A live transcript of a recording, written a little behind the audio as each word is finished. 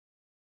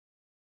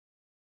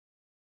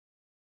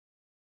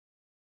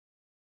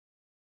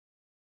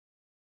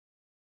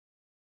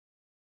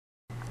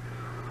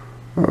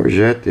I was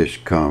at this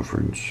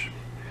conference,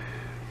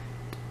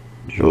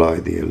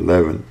 July the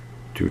 11th,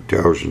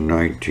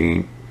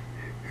 2019,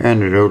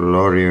 handed out a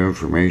lot of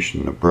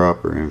information, the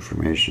proper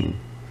information.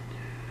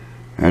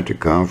 At the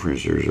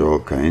conference there's all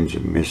kinds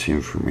of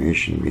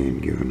misinformation being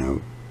given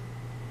out.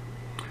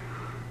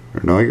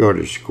 And I got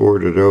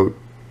escorted out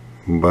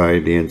by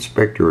the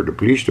inspector of the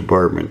police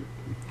department,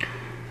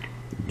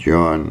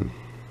 John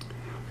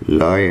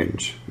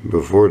Lyons,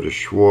 before the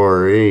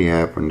soiree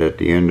happened at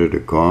the end of the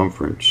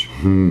conference.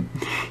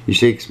 He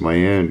shakes my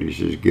hand, he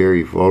says,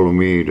 "Gary, follow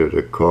me to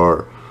the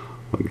car,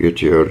 I'll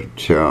get you out of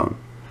town."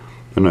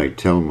 Then I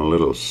tell him a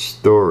little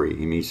story,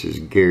 and he says,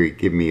 "Gary,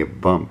 give me a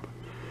bump."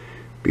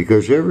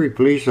 Because every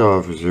police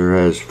officer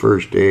has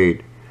first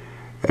aid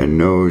and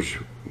knows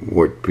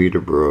what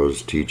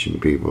Peterborough's teaching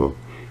people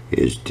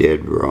is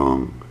dead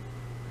wrong.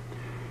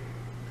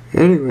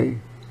 Anyway,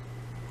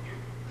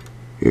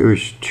 it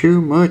was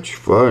too much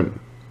fun.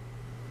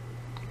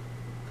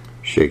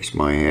 Shakes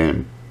my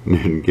hand and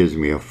then gives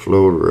me a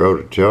floater out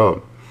of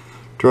town,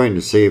 trying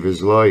to save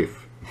his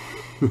life.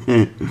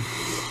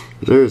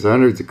 There's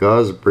hundreds of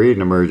causes of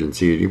breathing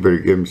emergencies. You better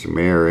give him some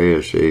air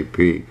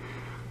ASAP,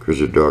 because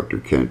the doctor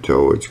can't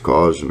tell what's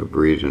causing a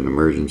breathing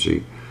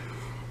emergency.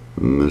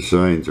 And the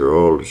signs are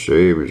all the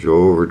same as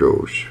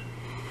overdose.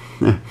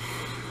 Yeah,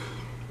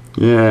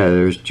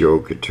 there's Joe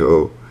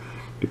Cateau.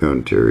 The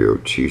Ontario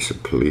Chiefs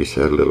of Police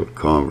had a little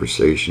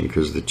conversation,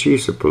 because the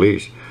Chiefs of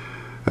Police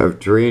have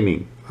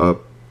training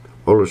up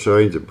all the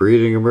signs of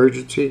breathing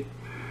emergency.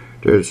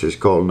 Then it says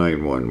call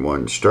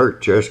 911,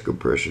 start chest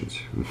compressions.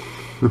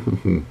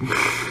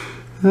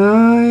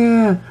 Oh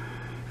yeah,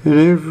 and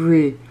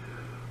every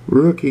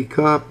rookie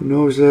cop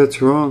knows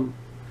that's wrong.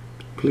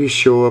 Police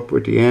show up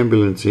with the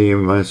ambulance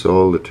EMS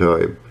all the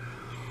time.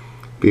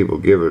 People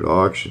give it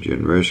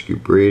oxygen, rescue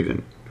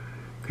breathing,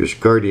 because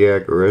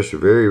cardiac arrest is a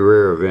very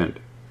rare event.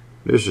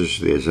 This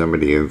is some of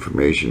the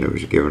information that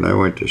was given. I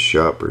went to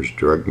Shoppers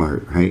Drug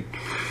Mart, right?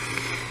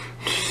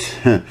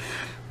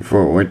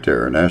 Before I went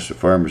there, and asked the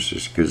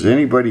pharmacist, because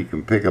anybody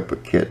can pick up a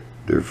kit.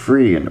 They're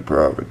free in the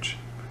province.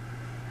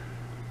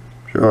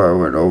 So I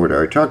went over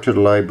there. I talked to the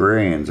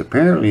librarians.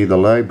 Apparently the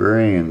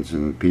librarians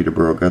in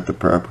Peterborough got the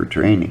proper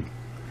training.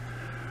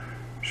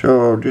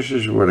 So this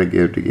is what I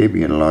give the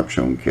Gebien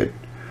Naloxone kit.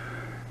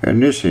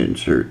 And this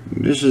insert,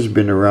 this has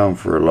been around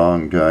for a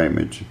long time.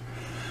 It's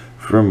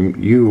from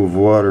U of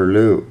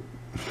Waterloo.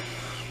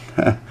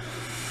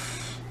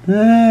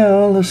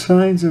 All the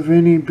signs of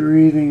any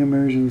breathing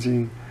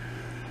emergency.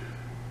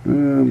 Oh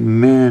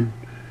man.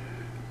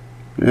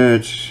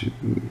 This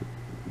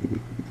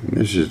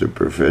is the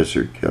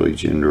Professor Kelly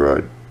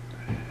Jindrod.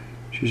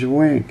 She's a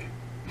wank.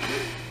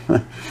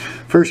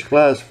 First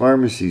class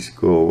pharmacy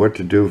school. What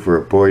to do for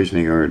a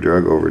poisoning or a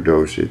drug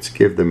overdose. It's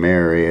give them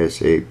air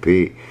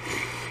ASAP.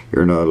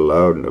 You're not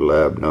allowed in the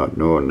lab not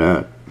knowing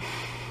that.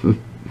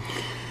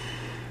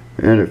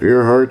 And if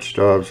your heart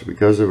stops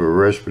because of a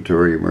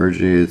respiratory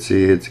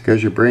emergency, it's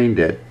because you're brain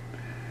dead.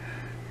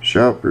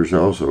 Shoppers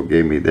also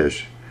gave me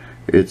this.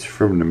 It's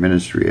from the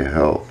Ministry of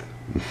Health.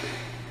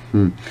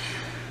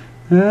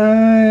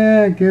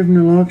 Yeah, give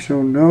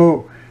naloxone.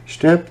 No.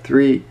 Step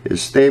 3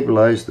 is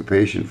stabilize the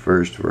patient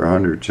first for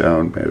 100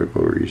 sound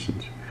medical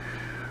reasons.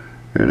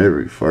 And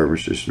every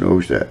pharmacist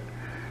knows that.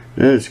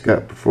 Then it's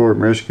got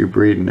perform rescue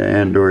breathing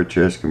and or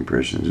chest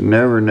compressions.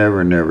 Never,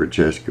 never, never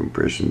chest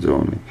compressions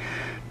only.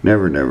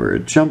 Never, never.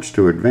 It jumps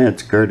to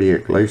advanced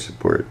cardiac life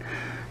support,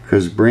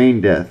 because brain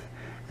death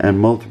and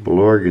multiple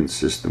organ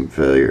system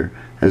failure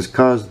has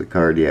caused the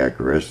cardiac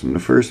arrest in the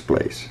first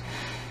place.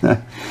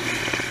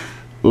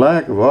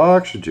 Lack of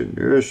oxygen.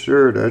 Yes,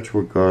 sir, that's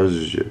what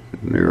causes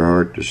your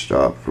heart to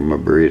stop from a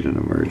breathing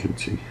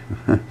emergency.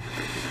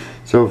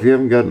 So if you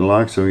haven't got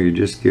naloxone, you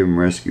just give them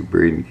rescue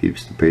breathing,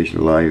 keeps the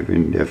patient alive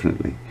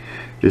indefinitely.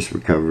 Just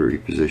recovery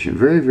position.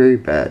 Very, very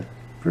bad.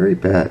 Very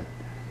bad.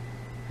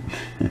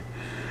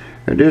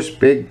 And this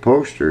big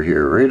poster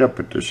here, right up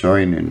at the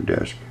sign-in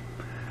desk.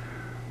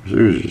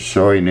 There's a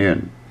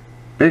sign-in.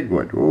 Big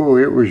one. Oh,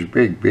 it was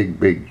big, big,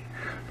 big.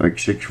 Like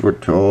 6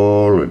 foot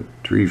tall and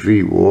 3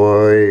 feet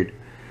wide.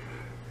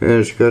 And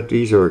it's got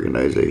these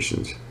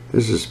organizations.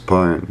 This is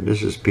PARN.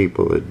 This is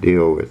people that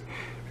deal with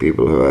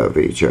people who have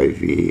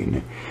HIV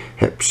and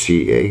Hep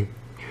C, eh?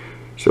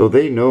 So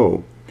they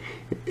know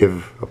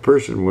if a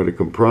person with a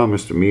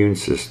compromised immune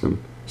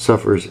system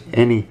suffers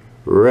any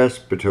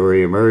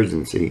respiratory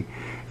emergency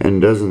and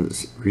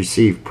doesn't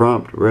receive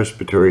prompt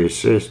respiratory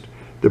assist,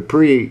 the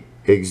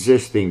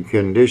pre-existing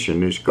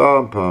condition is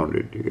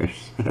compounded.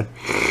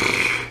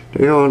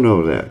 They all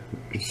know that.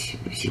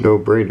 It's a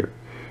no-brainer.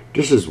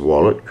 This is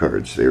wallet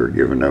cards they were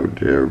giving out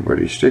to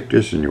everybody. Stick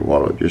this in your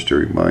wallet just to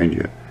remind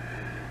you.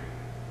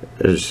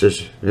 It's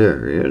just,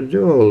 there, you gotta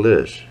do all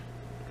this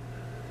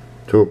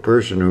to a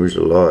person who's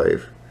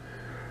alive.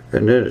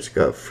 And then it's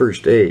got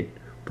first aid,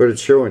 but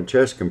it's showing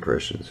chest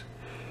compressions.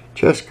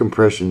 Chest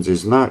compressions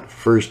is not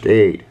first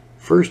aid.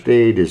 First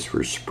aid is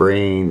for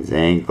sprains,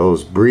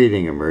 ankles,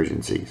 breathing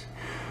emergencies.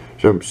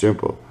 Something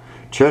simple.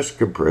 Chest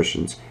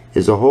compressions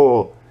is a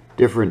whole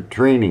different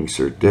training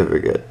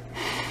certificate.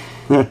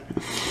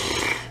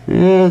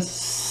 Yes,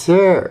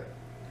 sir.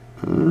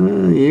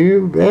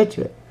 You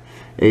betcha.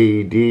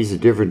 AED's a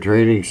different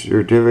training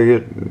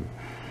certificate.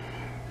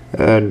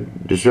 And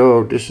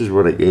so this is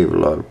what I gave a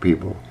lot of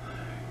people.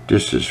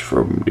 This is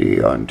from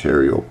the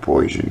Ontario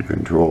Poison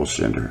Control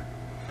Centre.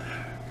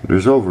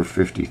 There's over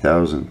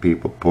 50,000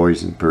 people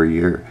poisoned per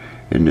year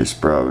in this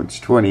province.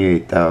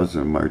 28,000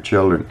 of them are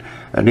children.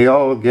 And they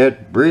all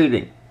get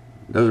breathing.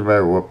 Doesn't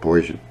matter what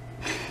poison.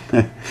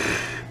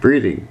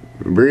 Breathing.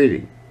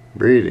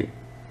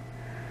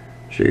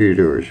 See,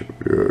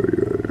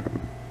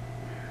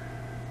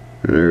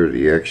 they're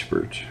the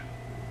experts.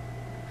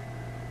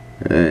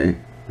 Hey,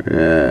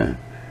 yeah.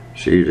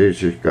 See, they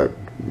just got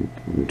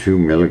 2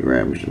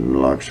 milligrams in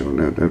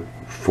naloxone. That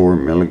 4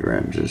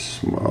 milligrams is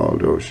small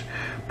dose.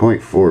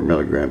 0.4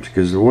 milligrams.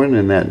 Because the one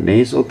in that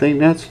nasal thing,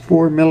 that's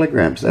 4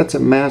 milligrams. That's a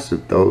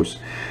massive dose.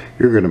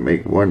 You're going to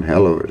make one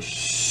hell of a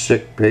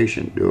sick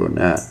patient doing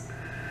that.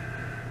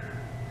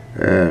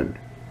 And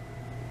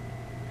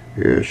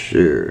yes,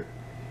 sir.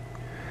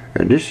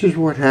 And this is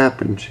what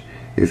happens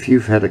if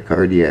you've had a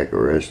cardiac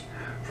arrest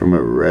from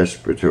a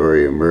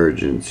respiratory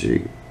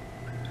emergency.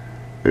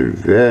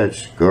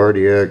 Advanced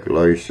cardiac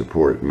life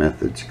support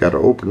methods. Got to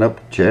open up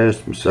the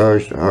chest,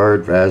 massage the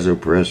heart,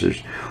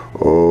 vasopressors.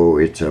 Oh,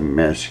 it's a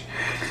mess.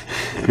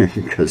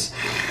 Because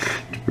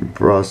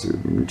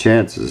the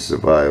chances of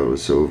survival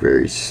is so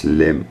very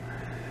slim.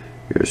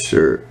 Yes,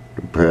 sir.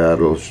 The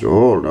paddles, the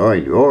whole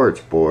 9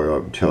 yards, boy,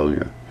 I'm telling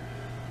you.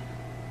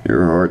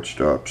 Your heart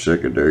stops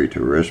secondary to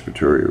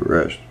respiratory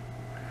arrest.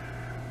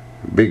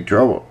 Big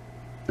trouble.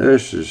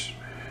 This is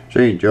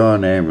St.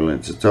 John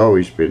Ambulance. It's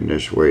always been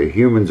this way.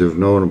 Humans have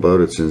known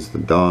about it since the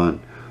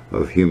dawn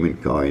of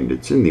humankind.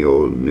 It's in the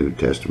Old and New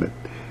Testament.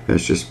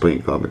 It's just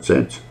plain common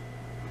sense.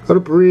 Got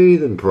a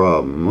breathing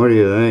problem. What do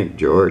you think,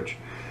 George?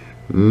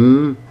 I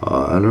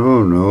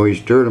don't know.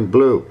 He's turning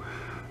blue.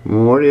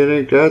 What do you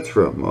think that's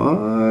from?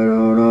 I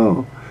don't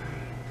know.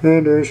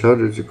 And there's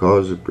hundreds of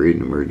causes of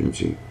breathing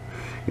emergency,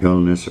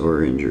 illness,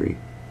 or injury.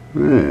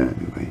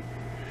 Anyway.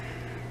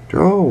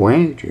 Oh,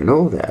 Wank, you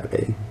know that,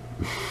 eh?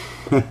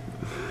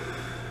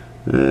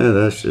 Yeah,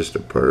 that's just a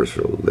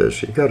partial of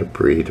this. You gotta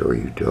breathe or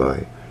you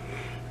die.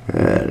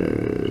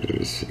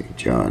 St.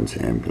 John's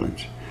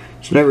Ambulance.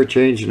 It's never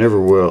changed, never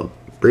will.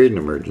 Breathing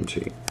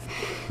emergency.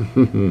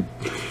 You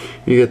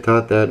get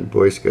taught that in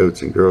Boy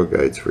Scouts and Girl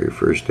Guides for your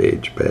first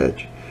aid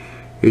badge.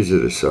 These are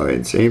the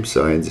signs. Same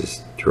signs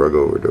as drug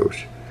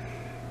overdose.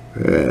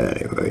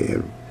 Anyway,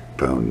 you're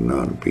pounding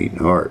on a beating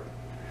heart.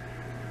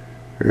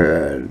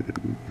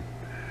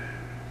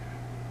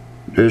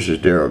 This is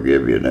Darryl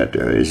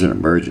Gebien. He's an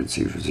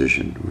emergency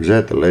physician. He was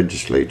at the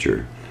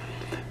legislature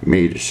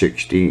May the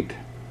 16th.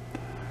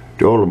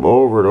 Told him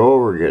over and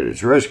over again,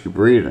 it's rescue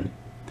breathing.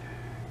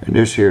 And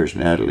this here is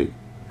Natalia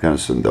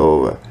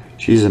Kusendova.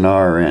 She's an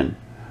RN,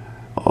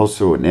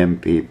 also an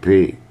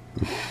MPP.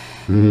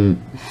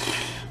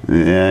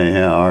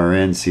 Yeah,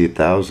 RN see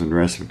 1,000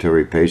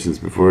 respiratory patients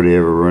before they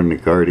ever run the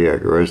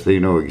cardiac arrest. They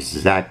know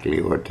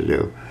exactly what to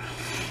do.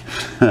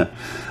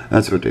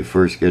 That's what they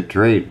first get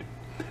trained.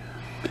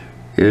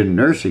 In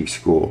nursing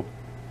school.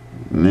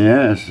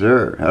 Yes,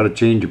 sir. How to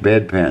change a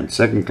bedpan.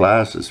 Second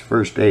class is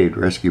first aid,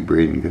 rescue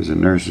breathing, because a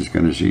nurse is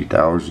going to see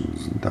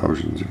thousands and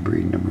thousands of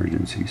breathing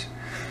emergencies.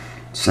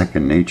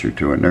 Second nature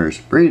to a nurse.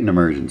 Breathing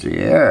emergency,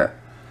 yeah.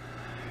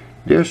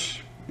 This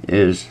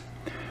is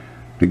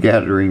the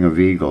gathering of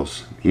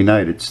eagles,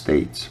 United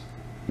States,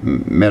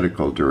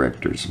 medical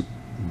directors,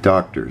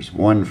 doctors,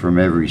 one from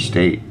every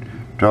state,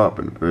 top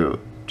in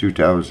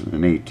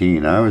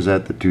 2018. I was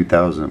at the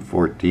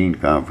 2014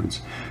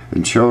 conference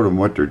and showed them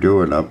what they're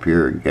doing up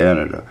here in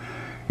Canada.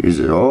 He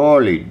said,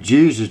 holy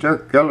Jesus, they're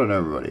killing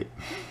everybody.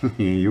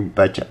 You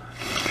betcha.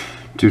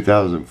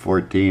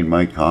 2014,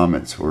 my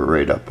comments were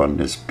right up on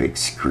this big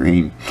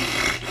screen.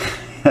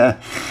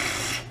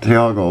 They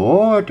all go,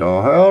 what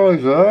the hell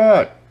is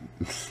that?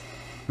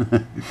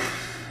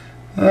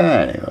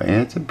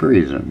 Anyway, it's a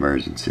breathing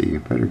emergency. You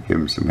better give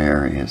him some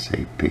air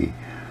ASAP.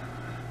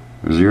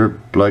 As your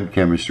blood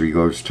chemistry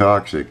goes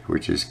toxic,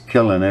 which is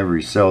killing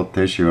every cell,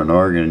 tissue, and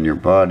organ in your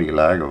body,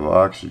 lack of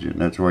oxygen.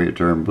 That's why you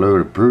turn blue.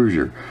 To prove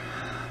your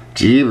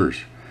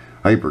jeevers.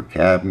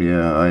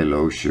 Hypercapnia, high,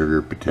 low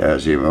sugar,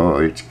 potassium. Oh,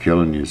 it's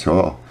killing you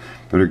all.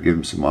 Better give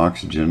them some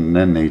oxygen, and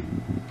then they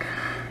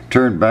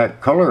turn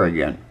back color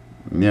again.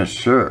 Yes,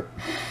 sir.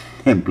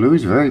 And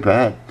blue's very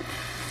bad.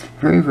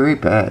 Very, very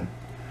bad.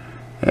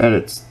 And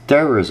it's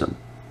terrorism.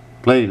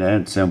 Plain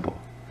and simple.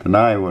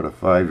 Deny what a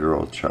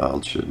 5-year-old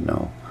child should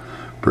know.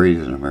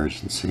 Breathing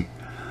emergency.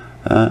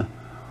 What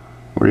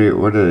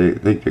do they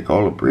think they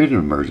call it breathing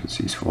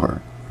emergencies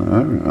for? I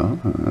don't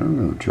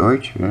know,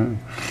 George.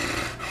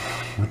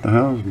 What the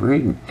hell is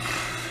breathing?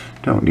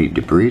 Don't need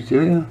to breathe,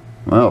 do you?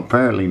 Well,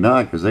 apparently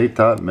not, because they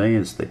taught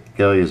millions to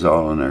kill you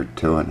all and they're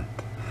doing it.